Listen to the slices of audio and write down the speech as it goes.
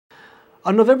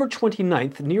On November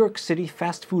 29th, New York City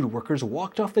fast food workers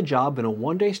walked off the job in a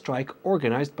one-day strike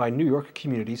organized by New York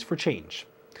Communities for Change.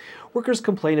 Workers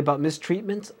complain about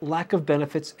mistreatment, lack of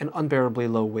benefits, and unbearably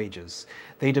low wages.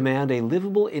 They demand a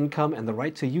livable income and the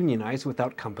right to unionize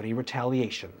without company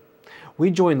retaliation.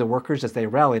 We joined the workers as they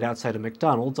rallied outside of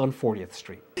McDonald's on 40th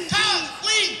Street.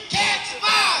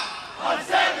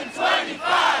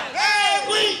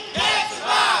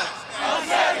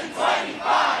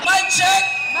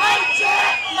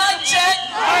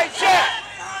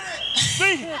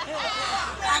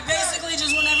 I basically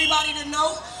just want everybody to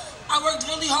know I worked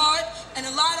really hard, and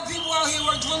a lot of people out here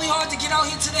worked really hard to get out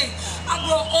here today. I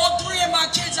brought all 3 of my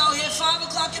kids out here 5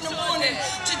 o'clock in the morning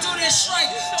to do this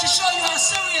strike, to show you how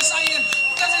serious I am,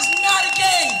 because it's not a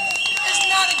game. It's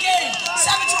not a game.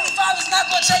 725 is not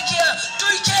going to take care of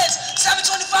 3 kids.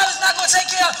 725 is not going to take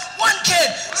care of 1 kid.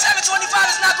 725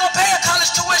 is not going to pay a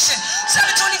college tuition.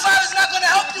 725 is not going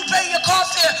to help you pay your car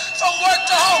fare from work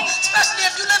to home, especially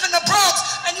if you live in the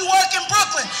Bronx and you work in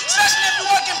Brooklyn, especially if you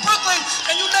work in Brooklyn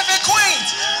and you live in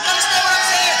Queens. You understand what I'm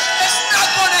saying? It's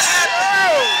not going to happen.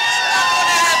 It's not going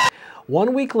to happen.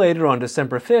 1 week later, on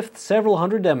December 5th, several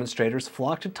hundred demonstrators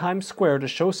flocked to Times Square to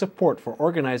show support for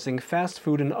organizing fast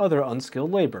food and other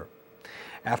unskilled labor.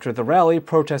 After the rally,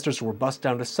 protesters were bussed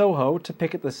down to SoHo to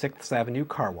picket the 6th Avenue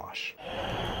car wash.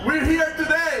 We're here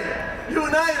today,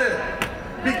 united,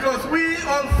 because we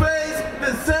all face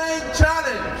the same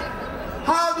challenge.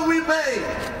 How do we make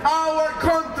our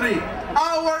country,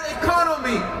 our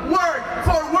economy work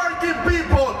for working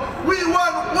people? We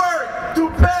want work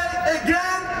to pay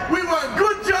again. We want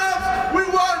good jobs. We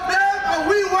want them, and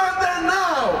we want them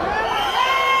now.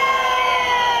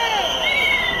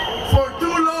 For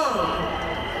too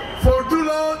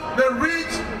long, the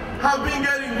rich have been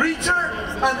getting richer,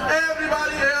 and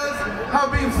everybody else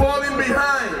have been falling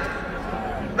behind.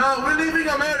 Now, we live in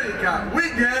America. We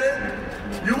get it.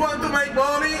 You want to make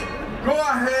money? Go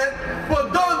ahead.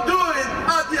 But don't do it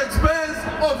at the expense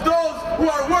of those who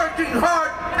are working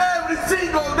hard every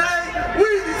single day. We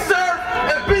deserve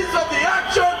a piece of the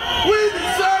action. We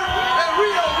deserve a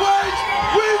real wage.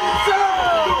 We deserve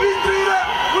to be treated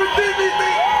with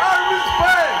dignity and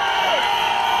respect.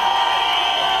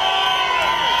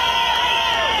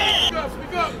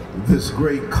 This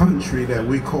great country that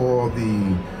we call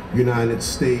the United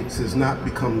States has not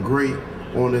become great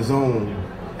on its own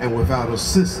and without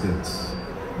assistance.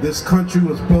 This country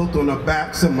was built on the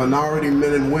backs of minority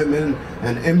men and women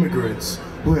and immigrants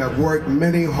who have worked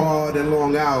many hard and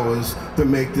long hours to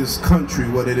make this country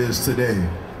what it is today.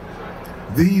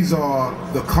 These are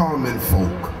the common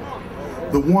folk,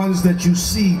 the ones that you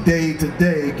see day to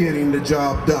day getting the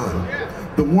job done,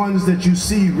 the ones that you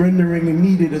see rendering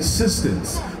needed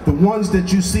assistance, the ones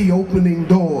that you see opening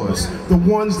doors, the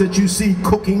ones that you see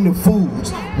cooking the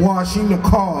foods, washing the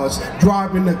cars,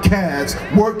 driving the cabs,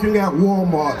 working at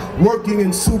Walmart, working in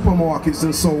supermarkets,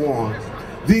 and so on.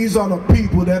 These are the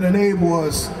people that enable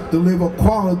us to live a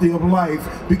quality of life,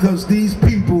 because these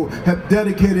people have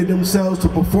dedicated themselves to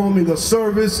performing a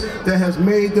service that has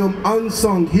made them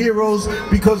unsung heroes,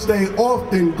 because they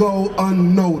often go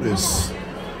unnoticed.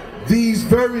 These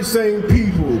very same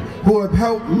people who have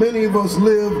helped many of us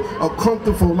live a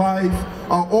comfortable life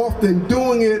are often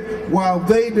doing it while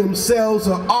they themselves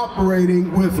are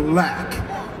operating with lack,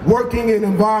 working in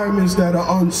environments that are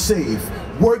unsafe,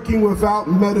 working without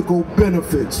medical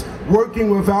benefits, working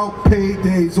without paid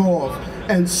days off,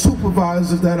 and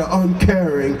supervisors that are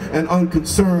uncaring and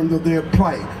unconcerned of their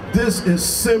plight. This is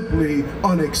simply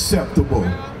unacceptable.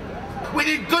 We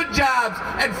need good jobs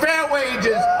and fair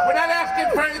wages. We're not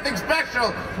asking for anything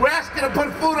special. We're asking to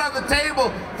put food on the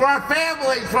table for our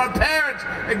families, for our parents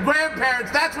and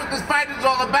grandparents. That's what this fight is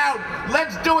all about.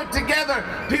 Let's do it together.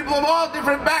 People of all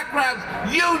different backgrounds,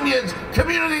 unions,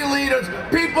 community leaders,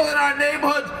 people in our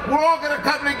neighborhoods, we're all going to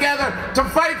come together to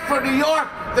fight for New York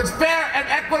that's fair and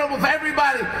equitable for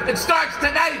everybody. It starts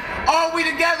tonight. Are we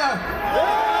together?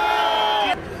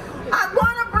 I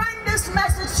want to bring this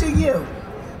message to you.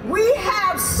 We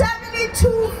have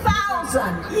 72,000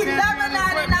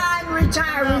 $11.99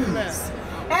 retirees,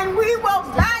 and we will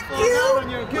back you.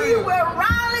 We will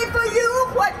rally for you.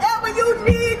 Whatever you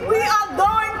need, we are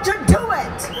going to do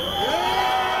it.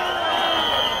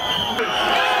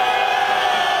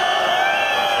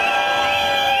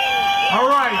 All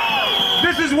right,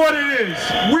 this is what it is.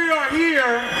 We are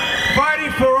here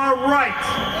fighting for our rights.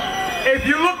 If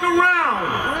you look around,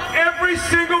 every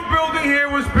single building here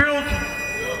was built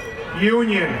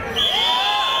union.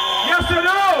 Yes or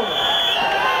no?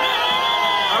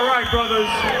 All right, brothers.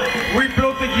 We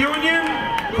built the union.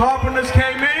 Carpenters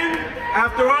came in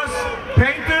after us.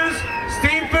 Painters,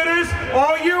 steam fitters,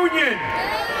 all you union.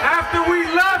 After we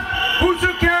left, who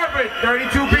took care of it?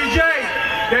 32BJ.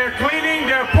 They're cleaning,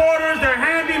 they're porters, they're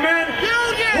handymen.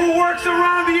 Who works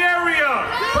around the area?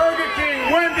 Burger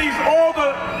King, Wendy's, all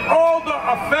the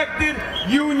affected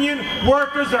union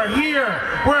workers are here.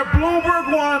 Where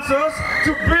Bloomberg wants us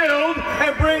to build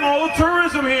and bring all the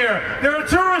tourism here. There are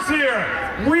tourists here.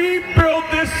 We built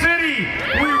this city.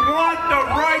 We want the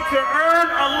right to earn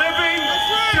a living,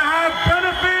 to have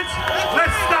benefits.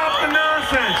 Let's stop the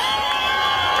nonsense.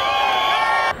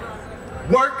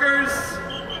 Workers,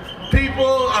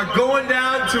 people are going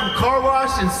down to car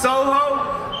wash in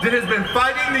SoHo that has been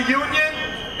fighting the union,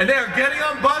 and they are getting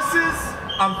on buses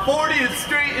on 40th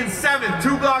Street and 7th,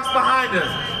 2 blocks behind us.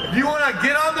 If you want to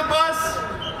get on the bus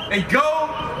and go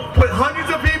put hundreds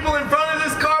of people in front of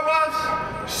this car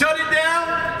wash, shut it down,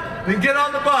 then get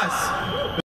on the bus.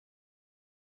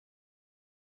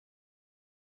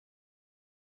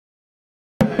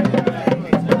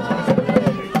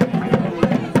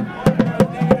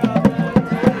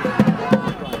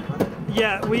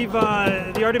 Yeah,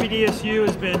 the RWDSU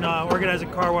has been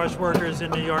organizing car wash workers in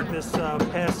New York this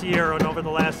past year, and over the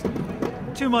last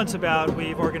 2 months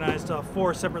we've organized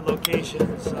 4 separate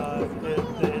locations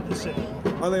in the city.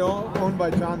 Are they all owned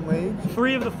by John Lage?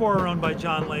 3 of the 4 are owned by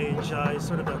John Lage. He's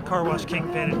sort of the car wash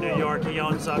kingpin in New York. He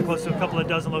owns close to a couple of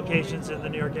dozen locations in the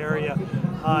New York area,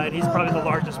 and he's probably the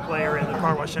largest player in the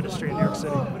car wash industry in New York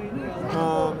City.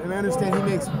 And I understand he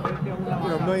makes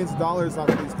millions of dollars off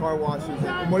of these car washes.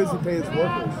 And what does he pay his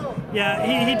workers? Yeah,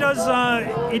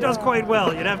 he does quite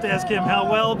well. You'd have to ask him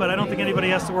how well, but I don't think anybody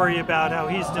has to worry about how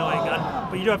he's doing.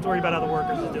 But you do have to worry about how the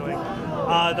workers are doing.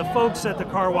 The folks at the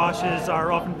car washes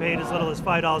are often paid as little as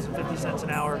 $5.50 an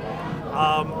hour.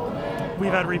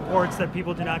 We've had reports that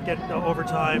people do not get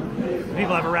overtime.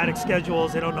 People have erratic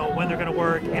schedules. They don't know when they're going to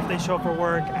work, if they show up for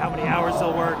work, how many hours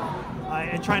they'll work.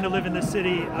 And trying to live in this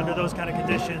city under those kind of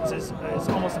conditions is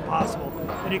almost impossible.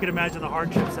 And you can imagine the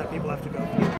hardships that people have to go through.